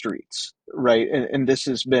parade through the streets, right? And this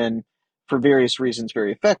has been, for various reasons,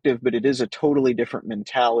 very effective, but it is a totally different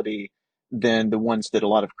mentality than the ones that a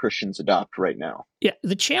lot of Christians adopt right now. Yeah,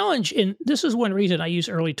 the challenge, and this is one reason I use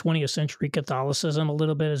early 20th century Catholicism a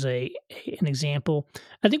little bit as an example.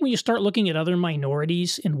 I think when you start looking at other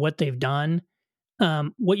minorities and what they've done,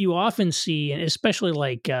 what you often see, and especially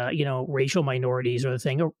like racial minorities or the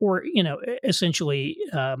thing, or essentially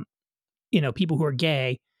people who are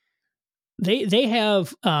gay, they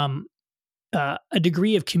have a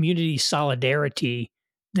degree of community solidarity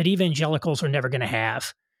that evangelicals are never going to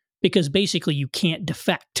have, because basically you can't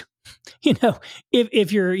defect.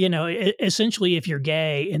 If you're, essentially if you're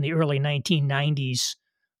gay in the early 1990s,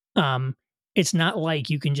 it's not like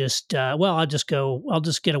you can just, I'll just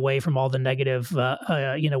get away from all the negative,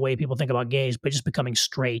 way people think about gays by just becoming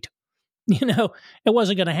straight. It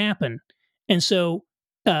wasn't going to happen. And so,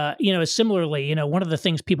 similarly, one of the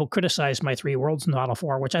things people criticize my three worlds model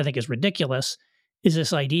for, which I think is ridiculous, is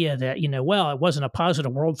this idea that, it wasn't a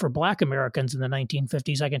positive world for Black Americans in the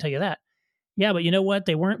 1950s. I can tell you that. Yeah, but you know what?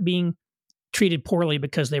 They weren't being treated poorly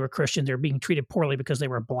because they were Christian. They were being treated poorly because they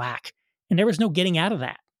were Black. And there was no getting out of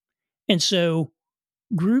that. And so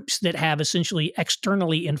groups that have essentially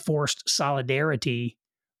externally enforced solidarity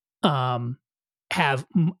have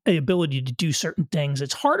the ability to do certain things.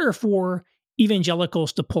 It's harder for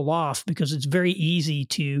evangelicals to pull off because it's very easy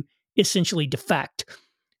to essentially defect,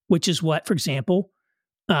 which is what, for example,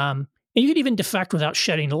 and you could even defect without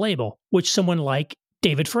shedding the label, which someone like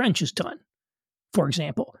David French has done, for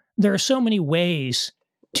example. There are so many ways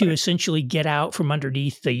to essentially get out from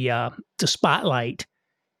underneath the spotlight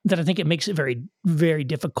that I think it makes it very, very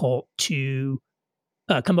difficult to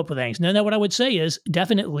come up with things. Now, what I would say is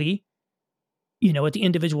definitely, at the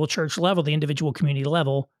individual church level, the individual community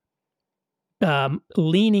level,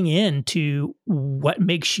 leaning into what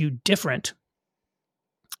makes you different,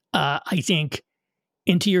 I think,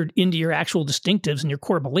 into your actual distinctives and your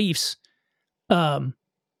core beliefs,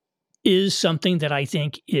 is something that I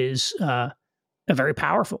think is very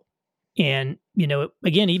powerful. And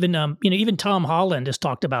again, even Tom Holland has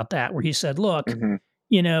talked about that, where he said, "Look,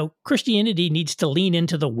 Christianity needs to lean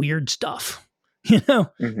into the weird stuff,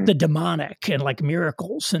 the demonic and like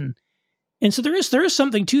miracles, and so there is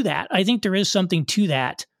something to that. I think there is something to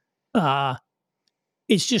that.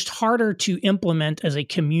 It's just harder to implement as a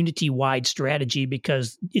community-wide strategy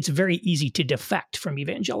because it's very easy to defect from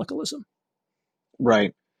evangelicalism."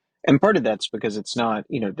 Right. And part of that's because it's not,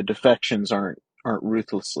 the defections aren't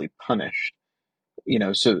ruthlessly punished.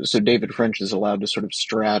 So David French is allowed to sort of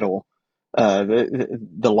straddle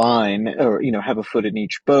the line, or have a foot in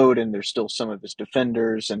each boat, and there's still some of his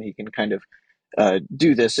defenders, and he can kind of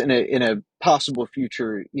do this in a possible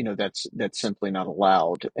future. That's simply not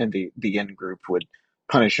allowed, and the in group would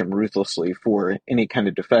punish him ruthlessly for any kind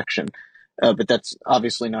of defection. But that's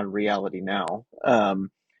obviously not a reality now.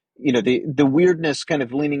 The weirdness, kind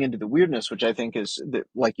of leaning into the weirdness, which I think is,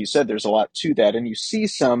 like you said, there's a lot to that, and you see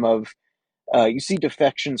you see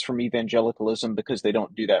defections from evangelicalism because they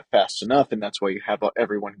don't do that fast enough, and that's why you have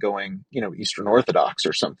everyone going, Eastern Orthodox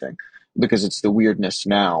or something, because it's the weirdness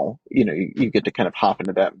now. You get to kind of hop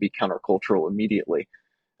into that and be countercultural immediately.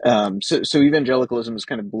 So evangelicalism is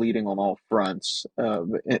kind of bleeding on all fronts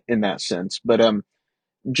in that sense. But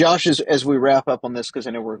Josh, as we wrap up on this, because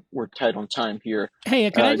I know we're tight on time here.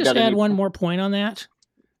 Hey, can I just add one more point on that?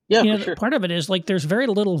 Yeah, for sure. Part of it is like there's very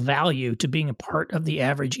little value to being a part of the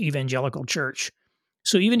average evangelical church.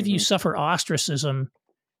 So even if you suffer ostracism,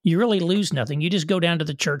 you really lose nothing. You just go down to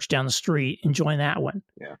the church down the street and join that one.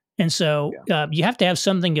 Yeah. And so you have to have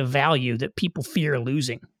something of value that people fear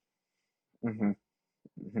losing. Mm-hmm.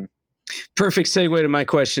 Mm-hmm. Perfect segue to my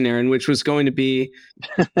question, Aaron, which was going to be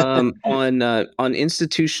on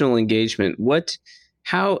institutional engagement.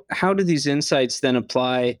 How do these insights then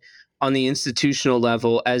apply on the institutional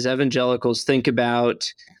level as evangelicals think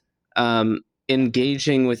about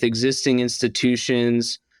engaging with existing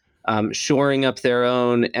institutions, shoring up their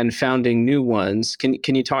own, and founding new ones?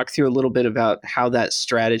 Can you talk through a little bit about how that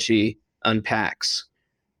strategy unpacks?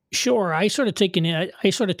 Sure. I sort of take an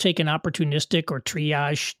opportunistic or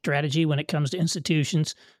triage strategy when it comes to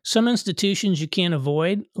institutions. Some institutions you can't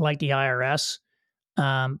avoid, like the IRS.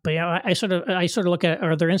 But I sort of look at,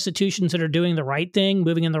 are there institutions that are doing the right thing,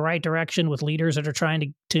 moving in the right direction with leaders that are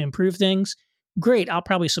trying to improve things? Great, I'll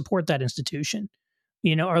probably support that institution.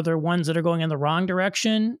 Are there ones that are going in the wrong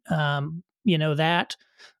direction? I'm probably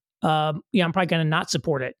going to not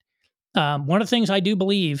support it. One of the things I do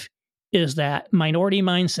believe is that minority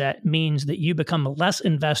mindset means that you become less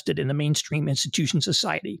invested in the mainstream institution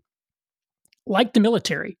society, like the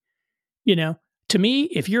military. To me,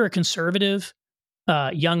 if you're a conservative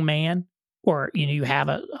young man, or you have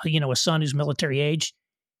a son who's military age,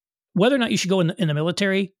 whether or not you should go in the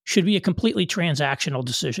military should be a completely transactional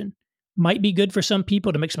decision. Might be good for some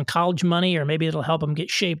people to make some college money, or maybe it'll help them get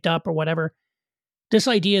shaped up or whatever. This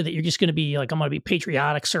idea that you're just going to be like, I'm going to be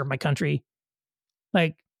patriotic, serve my country,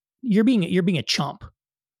 like you're being a chump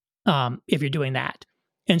if you're doing that.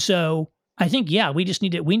 And so I think, yeah, we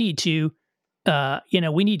need to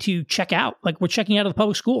check out, like we're checking out of the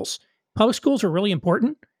public schools. Public schools are really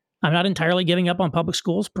important. I'm not entirely giving up on public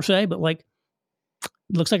schools per se, but like,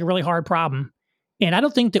 it looks like a really hard problem. And I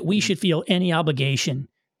don't think that we should feel any obligation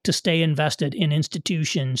to stay invested in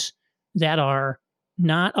institutions that are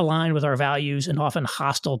not aligned with our values and often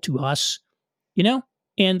hostile to us,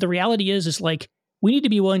 And the reality is like, we need to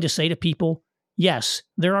be willing to say to people, yes,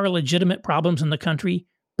 there are legitimate problems in the country,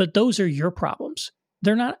 but those are your problems.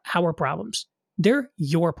 They're not our problems. They're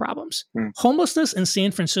your problems. Homelessness in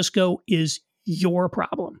San Francisco is your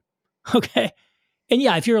problem. Okay. And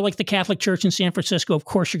yeah, if you're like the Catholic Church in San Francisco, of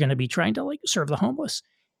course you're going to be trying to like serve the homeless.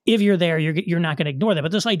 If you're there, you're not going to ignore that.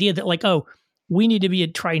 But this idea that like, oh, we need to be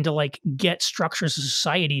trying to like get structures of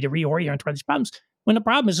society to reorient toward these problems, when the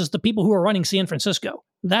problem is the people who are running San Francisco.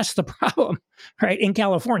 That's the problem, right? In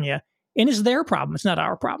California, and it's their problem. It's not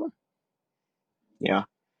our problem. Yeah.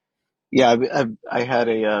 Yeah, I had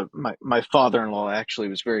my father-in-law actually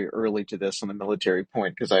was very early to this on the military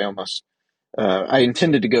point, because I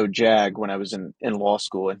intended to go JAG when I was in law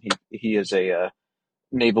school, and he is a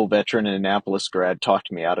naval veteran and Annapolis grad,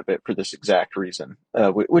 talked me out of it for this exact reason,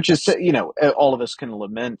 which is, all of us can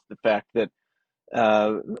lament the fact that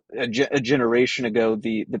a generation ago,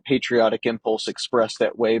 the patriotic impulse expressed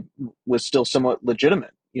that way was still somewhat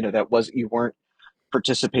legitimate. You weren't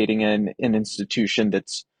participating in an institution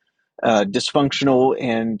that's dysfunctional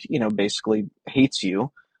and basically hates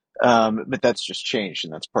you, but that's just changed,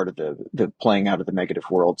 and that's part of the playing out of the negative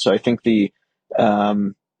world. So I think we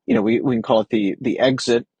can call it the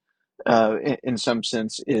exit in some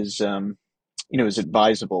sense is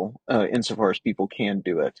advisable insofar as people can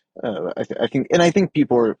do it. I think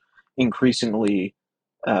people are increasingly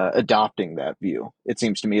adopting that view, it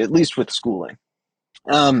seems to me, at least with schooling.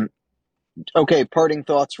 Okay, parting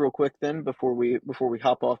thoughts real quick then before we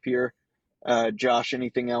hop off here. Josh,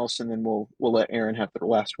 anything else, and then we'll let Aaron have the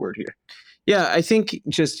last word here. Yeah, I think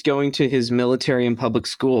just going to his military and public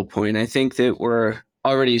school point, I think that we're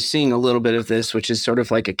already seeing a little bit of this, which is sort of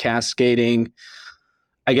like a cascading,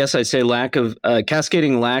 I guess I'd say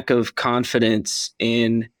cascading lack of confidence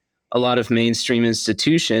in a lot of mainstream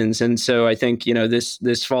institutions. And so I think,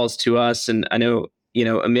 this falls to us. And I know,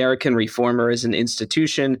 American Reformer as an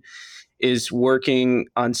institution is working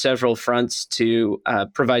on several fronts to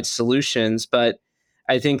provide solutions. But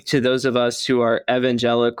I think to those of us who are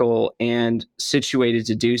evangelical and situated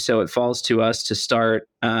to do so, it falls to us to start,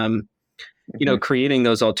 creating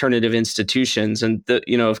those alternative institutions. And,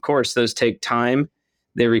 of course, those take time.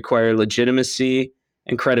 They require legitimacy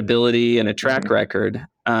and credibility and a track record.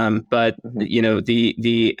 But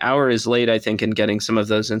the hour is late, I think, in getting some of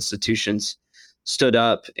those institutions stood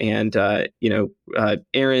up. And,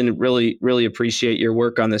 Aaron, really appreciate your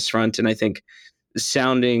work on this front. And I think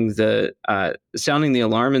sounding the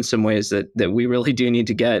alarm in some ways that we really do need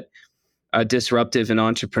to get disruptive and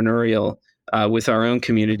entrepreneurial with our own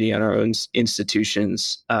community and our own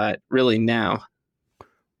institutions really now.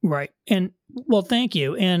 Right. And well, thank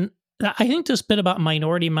you. And I think this bit about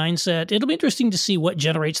minority mindset, it'll be interesting to see what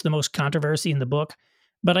generates the most controversy in the book.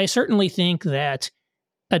 But I certainly think that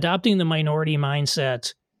adopting the minority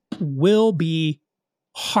mindset will be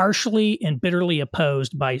harshly and bitterly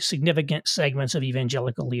opposed by significant segments of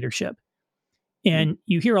evangelical leadership. And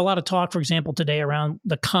you hear a lot of talk, for example, today around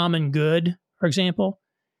the common good, for example.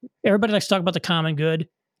 Everybody likes to talk about the common good.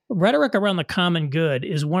 Rhetoric around the common good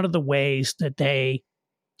is one of the ways that they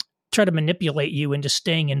try to manipulate you into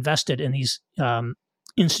staying invested in these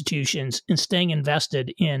institutions and staying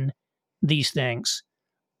invested in these things.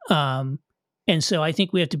 And so I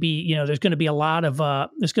think we have to be, there's going to be a lot of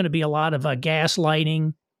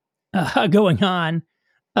gaslighting going on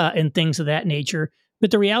and things of that nature.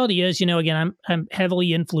 But the reality is, again, I'm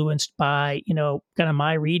heavily influenced by, kind of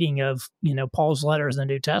my reading of, Paul's letters in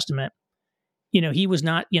the New Testament. He was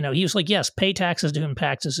not, he was like, yes, pay taxes to whom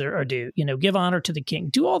taxes are due, give honor to the king,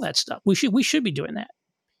 do all that stuff. We should be doing that.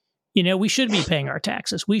 We should be paying our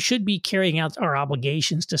taxes. We should be carrying out our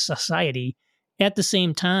obligations to society. At the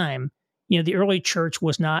same time, the early church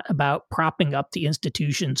was not about propping up the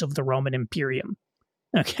institutions of the Roman Imperium,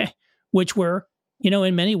 okay, which were,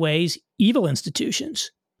 in many ways, evil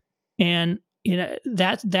institutions. And,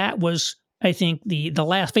 that was, I think, the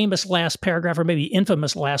famous last paragraph, or maybe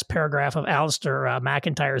infamous last paragraph of Alistair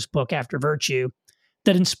McIntyre's book, After Virtue,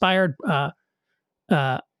 that inspired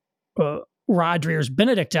Rod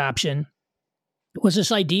Benedict option was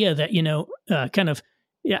this idea that,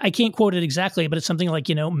 I can't quote it exactly, but it's something like,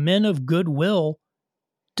 men of goodwill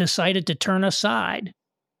decided to turn aside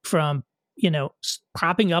from,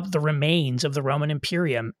 propping up the remains of the Roman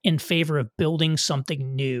Imperium in favor of building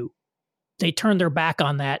something new. They turned their back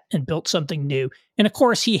on that and built something new. And of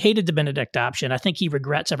course, he hated the Benedict option. I think he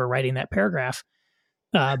regrets ever writing that paragraph.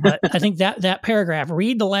 But I think that paragraph,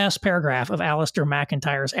 read the last paragraph of Alistair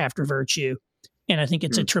McIntyre's After Virtue. And I think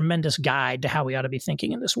it's a tremendous guide to how we ought to be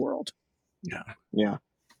thinking in this world. Yeah.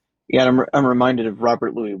 I'm reminded of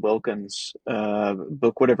Robert Louis Wilkins'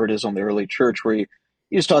 book, whatever it is, on the early church, where he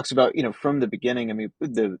just talks about, from the beginning. I mean,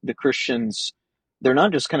 the Christians, they're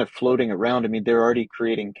not just kind of floating around. I mean, they're already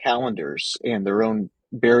creating calendars and their own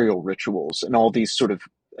burial rituals and all these sort of,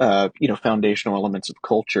 foundational elements of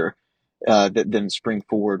culture that then spring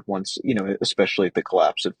forward once, especially at the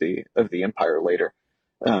collapse of the empire later,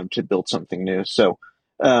 to build something new. So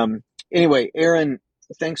anyway, Aaron,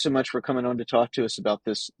 thanks so much for coming on to talk to us about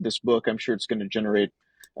this book. I'm sure it's going to generate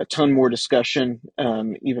a ton more discussion,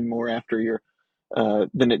 even more after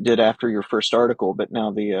than it did after your first article. But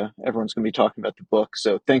now everyone's going to be talking about the book.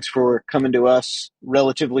 So thanks for coming to us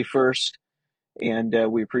relatively first, and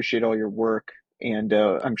we appreciate all your work. And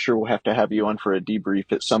I'm sure we'll have to have you on for a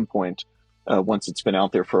debrief at some point once it's been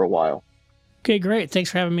out there for a while. Okay, great.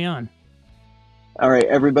 Thanks for having me on. All right,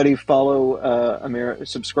 everybody, subscribe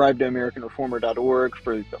to AmericanReformer.org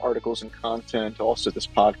for the articles and content, also this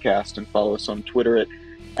podcast, and follow us on Twitter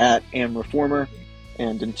at AmReformer.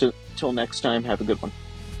 And until next time, have a good one.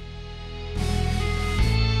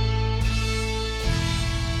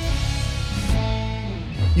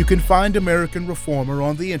 You can find American Reformer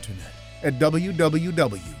on the internet at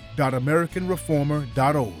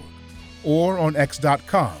www.AmericanReformer.org or on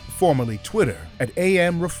X.com, formerly Twitter, at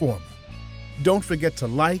AmReformer. Don't forget to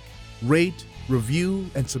like, rate, review,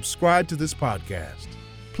 and subscribe to this podcast.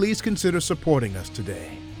 Please consider supporting us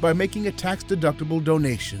today by making a tax-deductible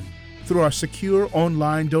donation through our secure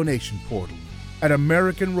online donation portal at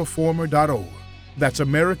AmericanReformer.org. That's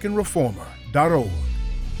AmericanReformer.org.